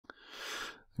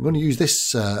I'm going to use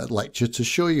this lecture to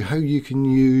show you how you can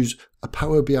use a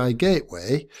Power BI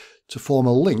gateway to form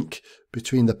a link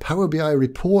between the Power BI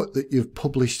report that you've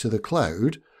published to the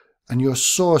cloud and your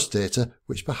source data,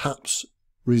 which perhaps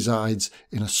resides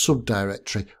in a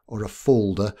subdirectory or a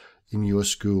folder in your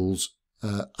school's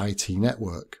IT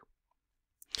network.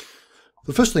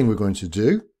 The first thing we're going to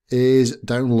do is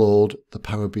download the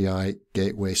Power BI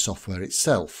gateway software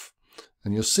itself.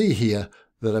 And you'll see here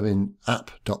that I'm in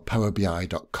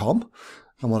app.powerbi.com,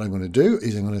 and what I'm going to do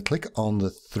is I'm going to click on the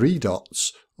three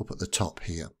dots up at the top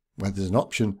here, where there's an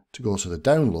option to go to the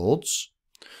downloads,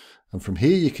 and from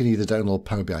here you can either download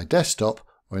Power BI Desktop,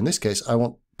 or in this case I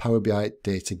want Power BI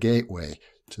Data Gateway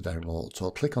to download, so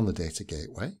I'll click on the Data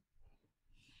Gateway.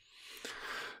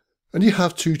 And you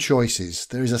have two choices.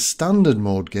 There is a standard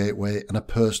mode gateway and a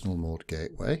personal mode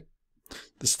gateway.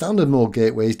 The standard mode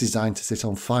gateway is designed to sit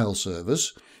on file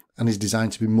servers and is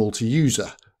designed to be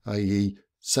multi-user, i.e.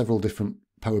 several different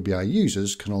Power BI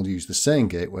users can all use the same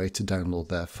gateway to download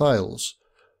their files.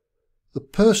 The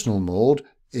personal mode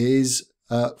is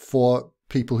for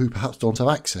people who perhaps don't have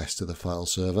access to the file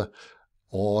server,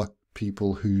 or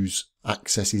people whose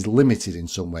access is limited in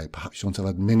some way. Perhaps you don't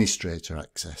have administrator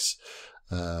access,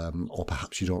 or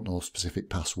perhaps you don't know specific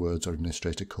passwords or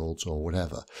administrator codes or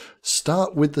whatever.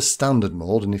 Start with the standard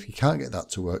mode, and if you can't get that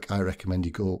to work, I recommend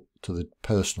you go to the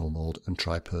personal mode and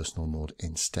try personal mode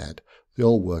instead. They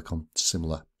all work on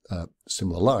similar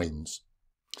lines.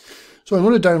 So I'm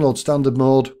going to download standard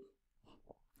mode,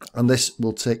 and this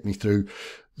will take me through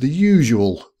the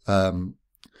usual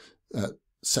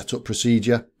setup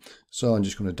procedure. So I'm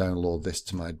just going to download this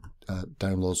to my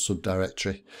download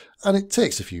subdirectory, and it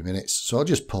takes a few minutes, so I'll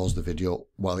just pause the video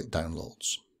while it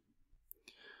downloads.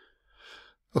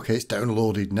 Okay, it's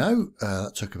downloaded now.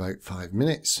 That took about 5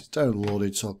 minutes. It's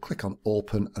downloaded, so I'll click on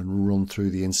open and run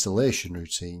through the installation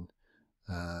routine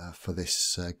for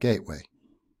this gateway.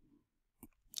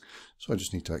 So I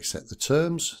just need to accept the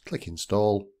terms, click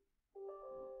install,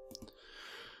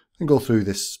 and go through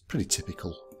this pretty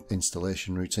typical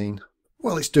installation routine.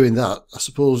 While it's doing that, I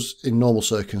suppose in normal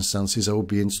circumstances I would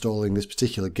be installing this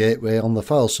particular gateway on the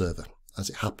file server. As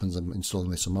it happens, I'm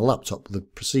installing this on my laptop. The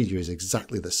procedure is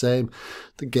exactly the same.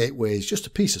 The gateway is just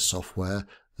a piece of software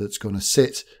that's going to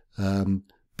sit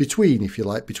between, if you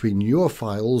like, between your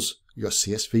files, your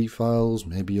CSV files,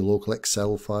 maybe your local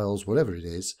Excel files, whatever it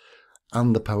is,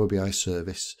 and the Power BI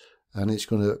service. And it's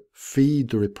going to feed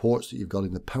the reports that you've got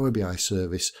in the Power BI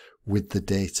service with the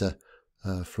data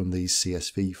from these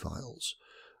CSV files.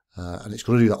 And it's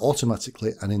going to do that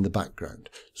automatically and in the background.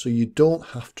 So you don't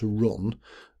have to run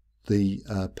the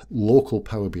local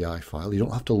Power BI file. You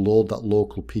don't have to load that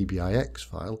local PBIX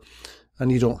file,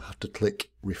 and you don't have to click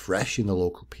refresh in the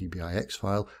local PBIX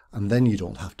file, and then you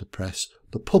don't have to press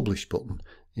the publish button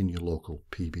in your local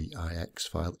PBIX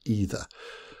file either.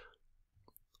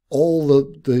 All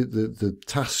the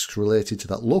tasks related to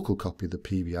that local copy of the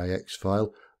PBIX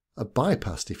file are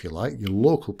bypassed, if you like. Your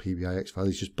local PBIX file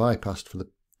is just bypassed for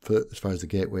as far as the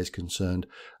gateway is concerned,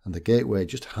 and the gateway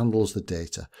just handles the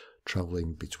data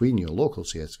traveling between your local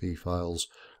CSV files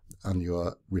and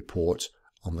your report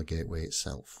on the gateway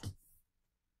itself.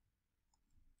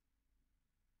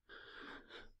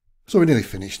 So we're nearly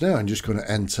finished now. I'm just going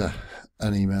to enter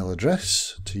an email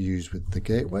address to use with the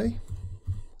gateway.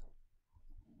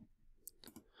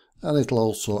 And it'll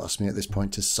also ask me at this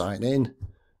point to sign in,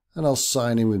 and I'll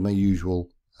sign in with my usual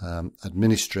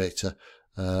administrator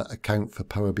account for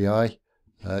Power BI.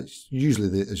 You're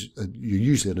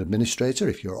usually an administrator.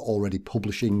 If you're already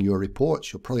publishing your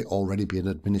reports, you'll probably already be an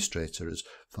administrator as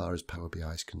far as Power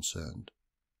BI is concerned.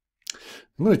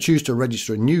 I'm going to choose to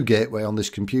register a new gateway on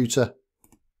this computer.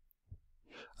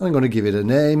 I'm going to give it a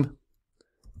name.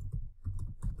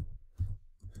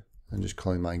 I'm just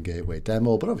calling mine Gateway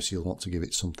Demo, but obviously you'll want to give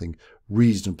it something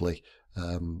reasonably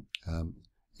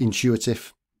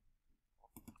intuitive.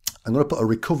 I'm going to put a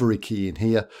recovery key in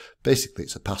here. Basically,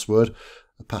 it's a password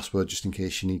just in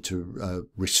case you need to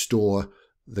restore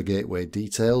the gateway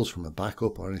details from a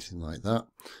backup or anything like that.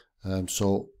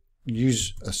 So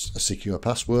use a secure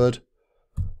password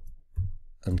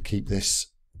and keep this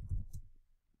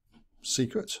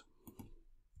secret.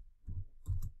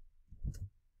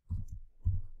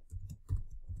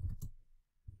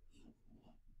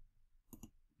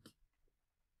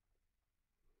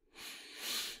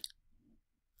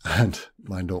 And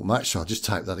mine don't match, so I'll just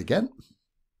type that again.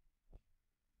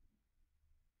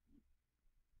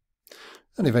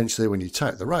 And eventually, when you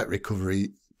type the right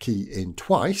recovery key in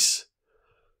twice,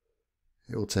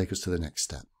 it will take us to the next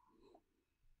step.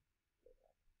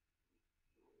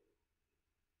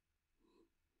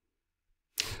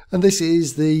 And this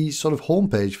is the sort of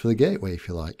homepage for the gateway, if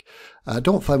you like.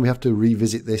 Don't find we have to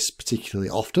revisit this particularly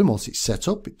often once it's set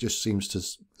up. It just seems to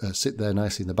sit there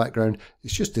nicely in the background.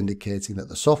 It's just indicating that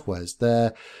the software's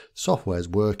there, software's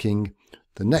working.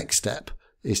 The next step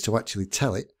is to actually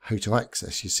tell it how to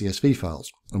access your CSV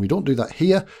files. And we don't do that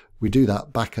here, we do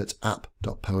that back at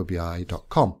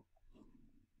app.powerbi.com.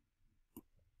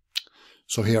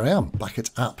 So here I am, back at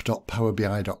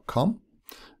app.powerbi.com.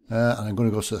 And I'm going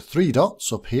to go to the three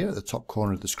dots up here at the top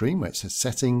corner of the screen where it says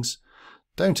Settings,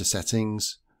 down to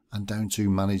Settings, and down to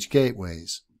Manage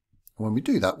Gateways. And when we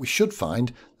do that, we should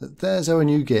find that there's our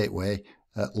new gateway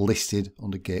listed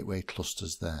under Gateway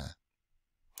Clusters there.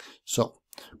 So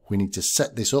we need to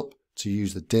set this up to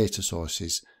use the data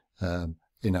sources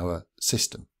in our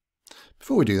system.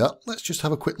 Before we do that, let's just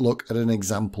have a quick look at an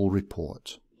example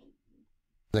report.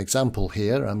 An example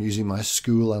here, I'm using my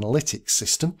school analytics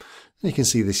system. And you can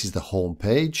see this is the home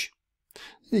page.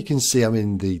 You can see I'm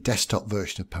in the desktop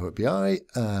version of Power BI,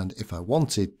 and if I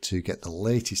wanted to get the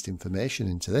latest information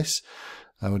into this,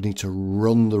 I would need to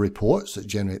run the reports that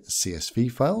generate the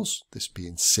CSV files, this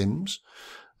being SIMs,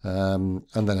 and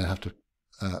then I have to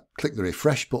click the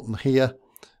refresh button here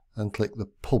and click the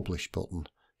publish button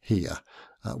here,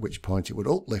 at which point it would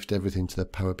uplift everything to the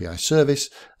Power BI service,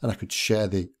 and I could share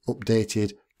the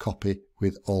updated copy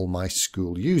with all my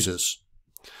school users.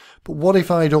 But what if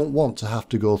I don't want to have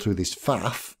to go through this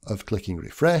faff of clicking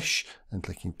refresh and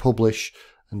clicking publish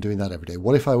and doing that every day?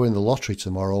 What if I win the lottery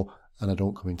tomorrow and I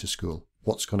don't come into school?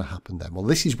 What's going to happen then? Well,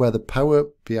 this is where the Power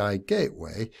BI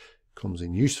Gateway comes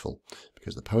in useful,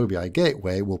 because the Power BI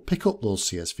Gateway will pick up those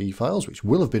CSV files, which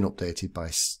will have been updated by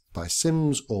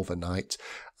SIMs overnight,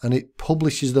 and it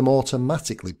publishes them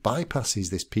automatically,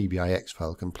 bypasses this PBIX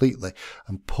file completely,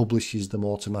 and publishes them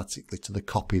automatically to the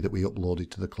copy that we uploaded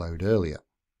to the cloud earlier.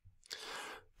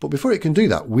 But before it can do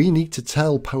that, we need to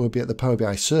tell the Power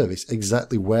BI service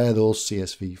exactly where those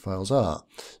CSV files are.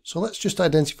 So let's just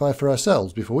identify for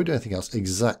ourselves, before we do anything else,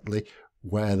 exactly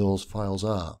where those files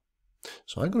are.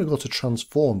 So I'm going to go to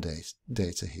Transform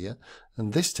Data here,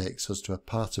 and this takes us to a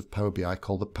part of Power BI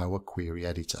called the Power Query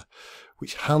Editor,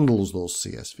 which handles those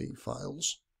CSV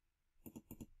files.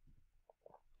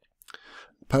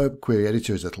 Power Query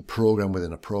Editor is a little program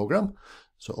within a program,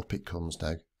 so up it comes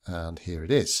now, and here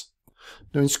it is.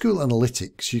 Now in School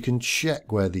Analytics you can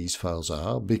check where these files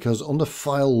are, because under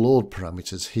File Load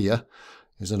Parameters here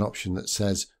is an option that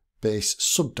says Base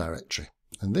Subdirectory,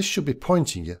 and this should be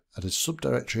pointing you at a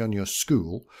subdirectory on your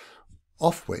school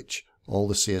off which all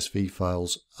the CSV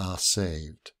files are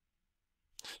saved.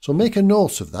 So make a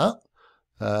note of that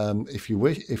if you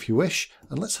wish,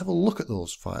 and let's have a look at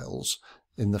those files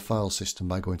in the file system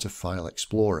by going to File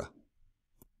Explorer.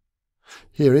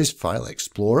 Here is File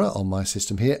Explorer on my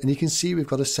system here, and you can see we've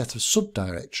got a set of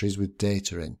subdirectories with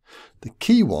data in. The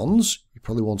key ones, you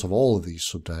probably won't have all of these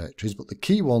subdirectories, but the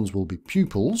key ones will be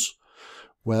pupils,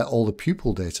 where all the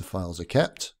pupil data files are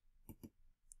kept.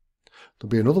 There'll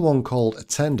be another one called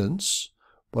attendance,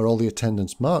 where all the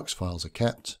attendance marks files are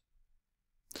kept.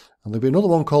 And there'll be another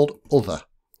one called other,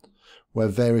 where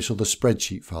various other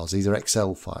spreadsheet files, these are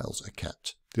Excel files, are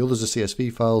kept. The others are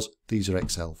CSV files, these are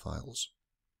Excel files.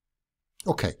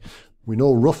 Okay, we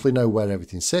roughly know where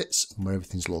everything sits and where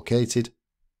everything's located.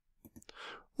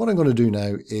 What I'm going to do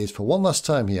now is, for one last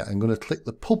time here, I'm going to click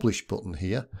the Publish button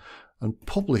here and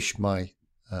publish my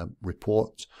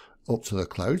report up to the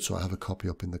cloud, so I have a copy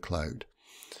up in the cloud.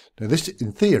 Now this,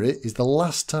 in theory, is the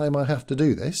last time I have to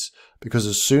do this, because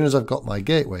as soon as I've got my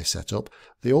gateway set up,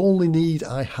 the only need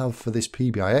I have for this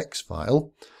PBIX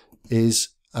file is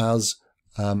as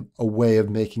a way of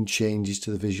making changes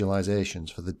to the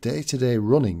visualizations. For the day-to-day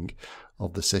running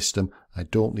of the system, I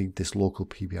don't need this local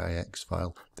PBIX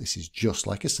file. This is just,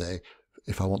 like I say,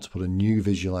 if I want to put a new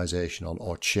visualization on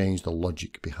or change the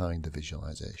logic behind the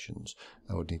visualizations,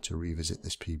 I would need to revisit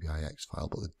this PBIX file.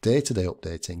 But the day-to-day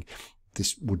updating,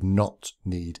 this would not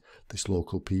need this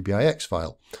local PBIX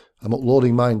file. I'm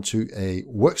uploading mine to a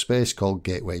workspace called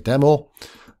Gateway Demo.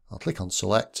 I'll click on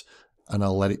Select and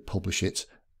I'll let it publish it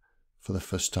for the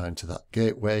first time to that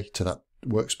gateway, to that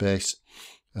workspace,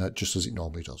 just as it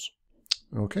normally does.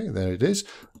 Okay, there it is.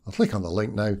 I'll click on the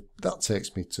link now. That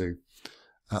takes me to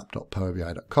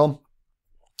app.powerbi.com,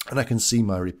 and I can see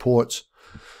my report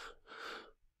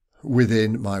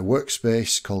within my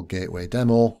workspace called Gateway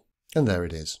Demo, and there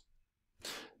it is.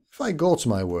 If I go to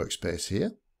my workspace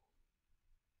here,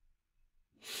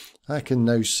 I can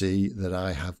now see that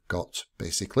I have got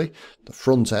basically the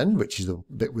front end, which is the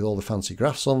bit with all the fancy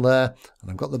graphs on there,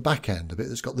 and I've got the back end, the bit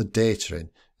that's got the data in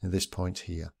this point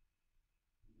here.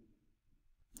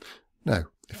 Now,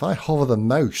 if I hover the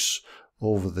mouse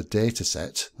over the data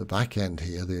set, the back end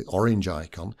here, the orange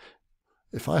icon,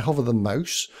 if I hover the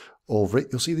mouse over it,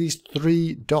 you'll see these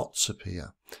 3 dots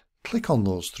appear. Click on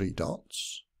those 3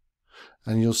 dots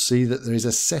and you'll see that there is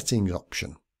a settings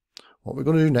option. What we're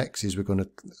going to do next is we're going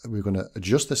to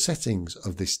adjust the settings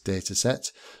of this data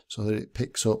set so that it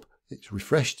picks up its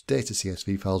refreshed data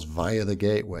CSV files via the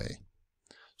gateway.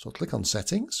 So click on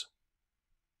settings.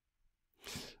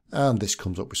 And this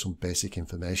comes up with some basic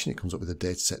information. It comes up with a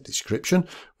dataset description,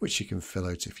 which you can fill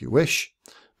out if you wish.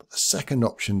 But the second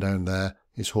option down there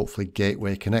is hopefully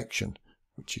gateway connection,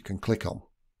 which you can click on.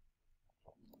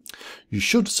 You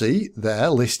should see there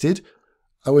listed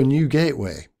our new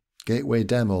gateway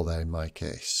demo there in my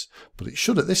case. But it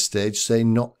should at this stage say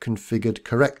not configured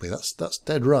correctly. That's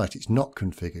dead right. It's not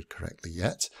configured correctly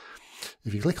yet.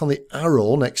 If you click on the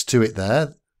arrow next to it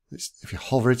there, if you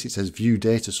hover it, it says View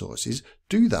Data Sources.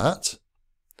 Do that.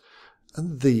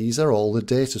 And these are all the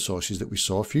data sources that we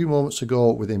saw a few moments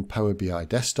ago within Power BI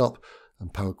Desktop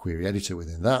and Power Query Editor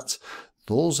within that.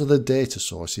 Those are the data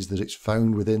sources that it's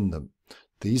found within them.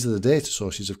 These are the data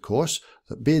sources, of course,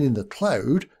 that being in the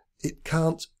cloud, it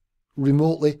can't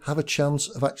remotely have a chance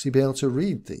of actually being able to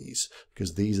read these,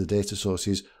 because these are data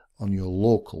sources on your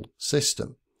local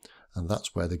system. And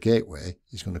that's where the gateway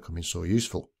is going to come in so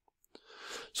useful.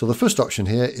 So the first option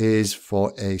here is for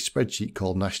a spreadsheet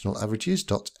called National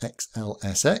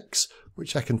Averages.xlsx,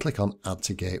 which I can click on Add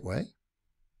to Gateway.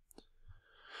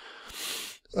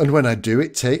 And when I do,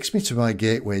 it takes me to my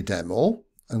gateway demo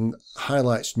and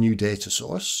highlights New Data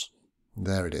Source.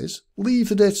 There it is. Leave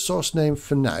the data source name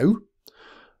for now.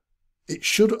 It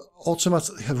should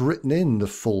automatically have written in the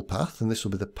full path, and this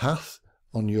will be the path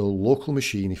on your local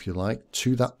machine, if you like,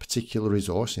 to that particular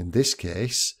resource. In this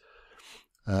case,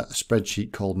 a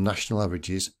spreadsheet called National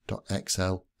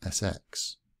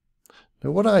Averages.xlsx. Now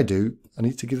what I do, I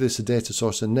need to give this a data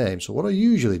source and name. So what I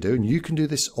usually do, and you can do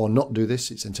this or not do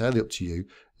this, it's entirely up to you,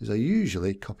 is I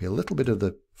usually copy a little bit of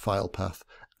the file path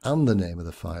and the name of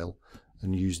the file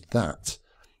and use that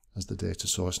as the data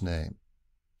source name.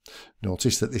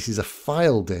 Notice that this is a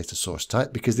file data source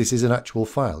type because this is an actual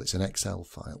file, it's an Excel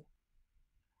file.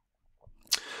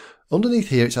 Underneath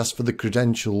here, it's asked for the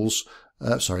credentials,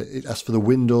 it asks for the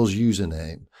Windows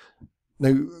username.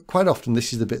 Now, quite often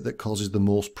this is the bit that causes the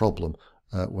most problem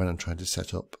when I'm trying to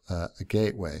set up a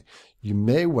gateway. You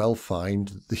may well find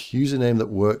that the username that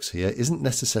works here isn't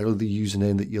necessarily the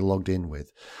username that you're logged in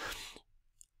with.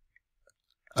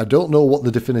 I don't know what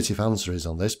the definitive answer is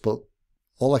on this, but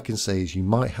all I can say is you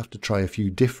might have to try a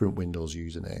few different Windows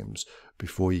usernames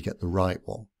before you get the right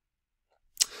one.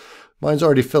 Mine's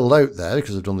already filled out there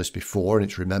because I've done this before and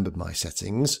it's remembered my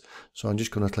settings. So I'm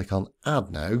just going to click on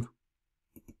Add Now.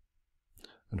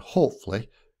 And hopefully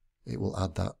it will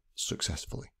add that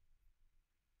successfully.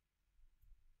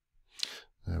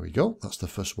 There we go. That's the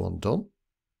first one done.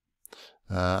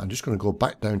 I'm just going to go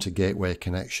back down to Gateway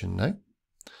Connection now.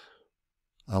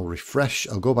 I'll refresh.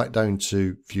 I'll go back down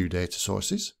to View Data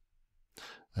Sources.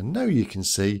 And now you can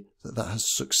see that that has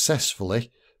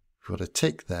successfully, if you've got a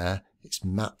tick there, it's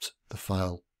mapped the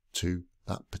file to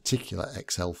that particular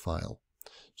Excel file.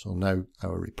 So now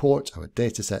our report, our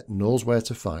dataset knows where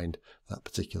to find that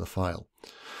particular file.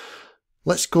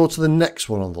 Let's go to the next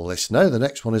one on the list now. The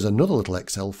next one is another little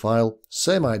Excel file,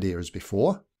 same idea as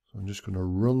before. So I'm just going to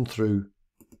run through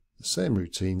the same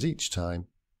routines each time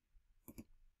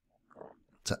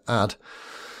to add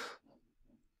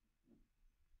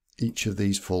each of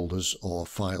these folders or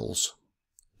files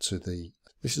to the,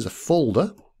 this is a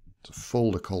folder. It's a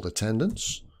folder called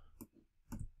Attendance.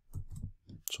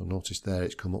 So notice there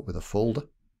it's come up with a folder.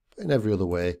 But in every other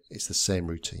way, it's the same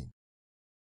routine.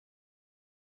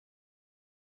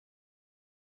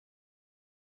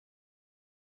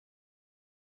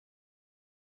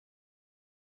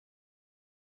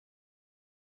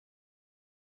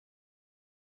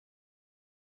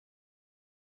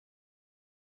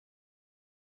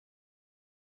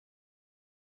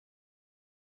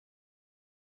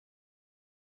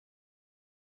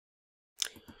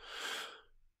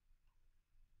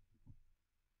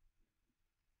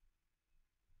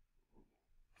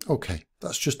 Okay,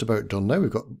 that's just about done now.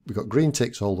 We've got green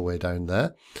ticks all the way down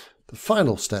there. The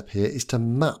final step here is to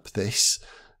map this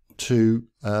to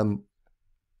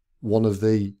one of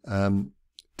the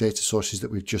data sources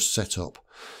that we've just set up.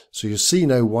 So you'll see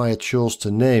now why I chose to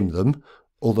name them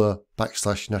other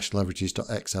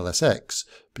 /nationalaverages.xlsx,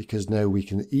 because now we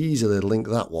can easily link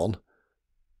that one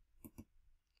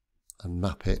and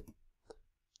map it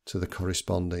to the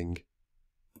corresponding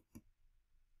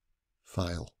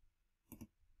file.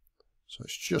 So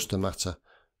it's just a matter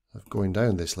of going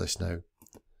down this list now.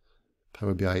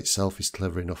 Power BI itself is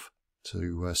clever enough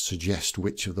to suggest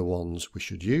which of the ones we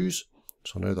should use.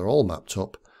 So now they're all mapped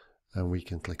up, and we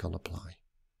can click on apply.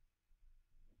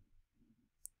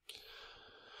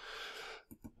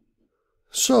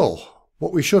 So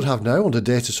what we should have now under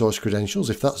data source credentials,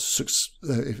 if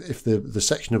the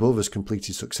section above is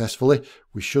completed successfully,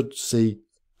 we should see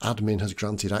admin has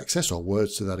granted access, or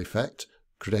words to that effect.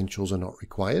 Credentials are not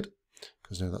required,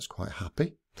 because now that's quite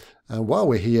happy. And while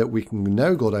we're here, we can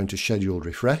now go down to scheduled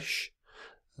refresh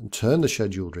and turn the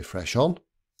scheduled refresh on.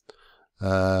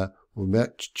 We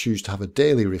might choose to have a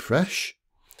daily refresh,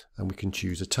 and we can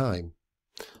choose a time.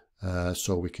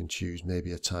 So we can choose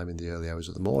maybe a time in the early hours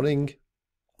of the morning.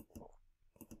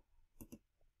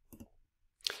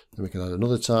 Then we can add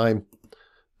another time,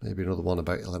 maybe another one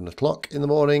about 11 o'clock in the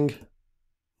morning.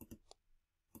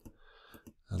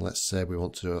 And let's say we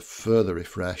want to do a further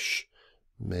refresh,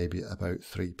 maybe about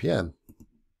 3 p.m.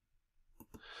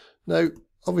 Now,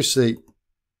 obviously,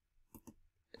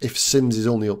 if Sims is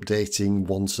only updating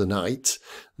once a night,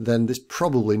 then there's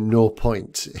probably no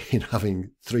point in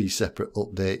having 3 separate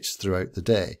updates throughout the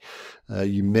day.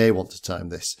 You may want to time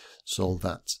this so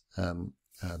that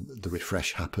the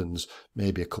refresh happens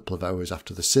maybe a couple of hours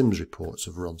after the Sims reports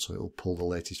have run, so it will pull the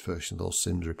latest version of those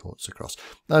Sims reports across.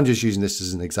 I'm just using this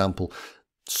as an example.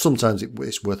 Sometimes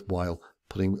it's worthwhile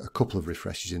putting a couple of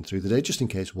refreshes in through the day, just in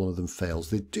case one of them fails.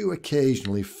 They do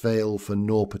occasionally fail for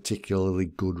no particularly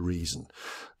good reason.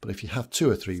 But if you have 2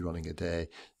 or 3 running a day,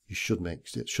 you should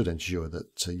ensure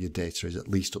that your data is at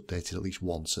least updated at least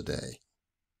once a day.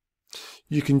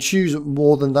 You can choose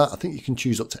more than that. I think you can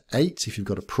choose up to 8 if you've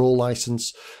got a pro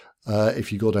license.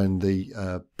 If you go down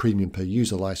the premium per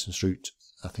user license route,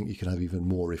 I think you can have even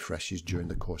more refreshes during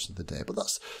the course of the day. But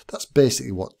that's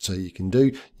basically what you can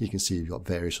do. You can see you've got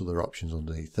various other options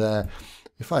underneath there.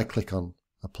 If I click on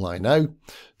apply now,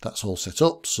 that's all set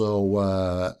up.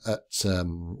 So at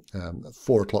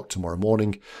 4 o'clock tomorrow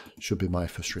morning should be my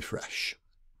first refresh.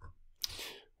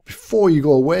 Before you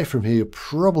go away from here, you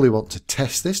probably want to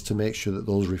test this to make sure that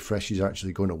those refreshes are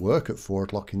actually going to work at 4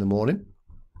 o'clock in the morning.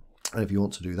 And if you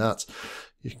want to do that,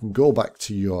 you can go back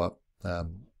to your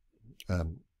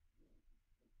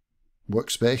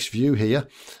workspace view here,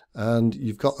 and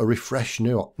you've got a refresh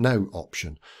now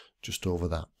option just over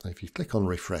that. And if you click on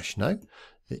refresh now,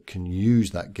 it can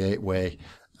use that gateway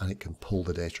and it can pull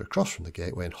the data across from the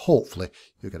gateway, and hopefully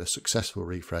you'll get a successful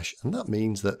refresh. And that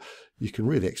means that you can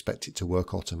really expect it to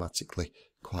work automatically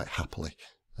quite happily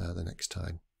the next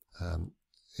time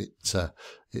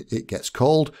it gets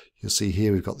called. You'll see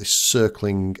here we've got this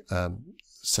circling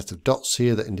set of dots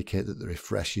here that indicate that the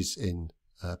refresh is in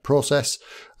process,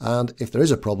 and if there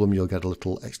is a problem, you'll get a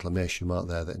little exclamation mark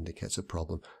there that indicates a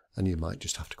problem, and you might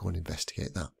just have to go and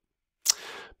investigate that.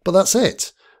 But that's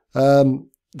it.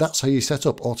 That's how you set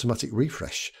up automatic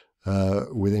refresh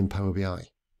within Power BI.